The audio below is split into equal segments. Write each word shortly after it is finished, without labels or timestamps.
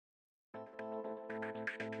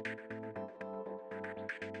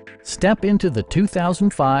Step into the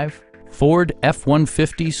 2005 Ford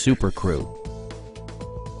F-150 SuperCrew.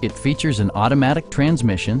 It features an automatic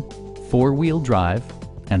transmission, four-wheel drive,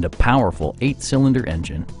 and a powerful 8-cylinder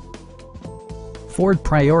engine. Ford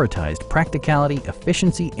prioritized practicality,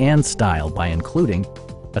 efficiency, and style by including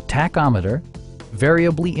a tachometer,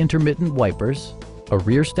 variably intermittent wipers, a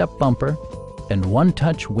rear step bumper, and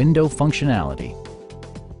one-touch window functionality.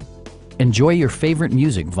 Enjoy your favorite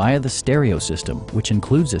music via the stereo system, which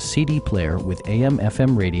includes a CD player with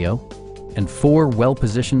AM/FM radio and 4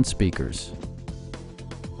 well-positioned speakers.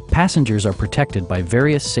 Passengers are protected by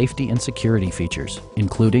various safety and security features,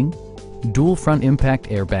 including dual front impact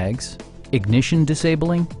airbags, ignition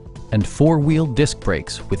disabling, and 4-wheel disc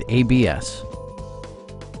brakes with ABS.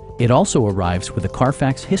 It also arrives with a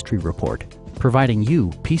Carfax history report, providing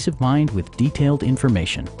you peace of mind with detailed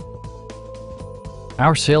information.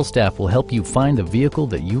 Our sales staff will help you find the vehicle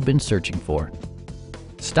that you've been searching for.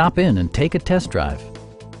 Stop in and take a test drive.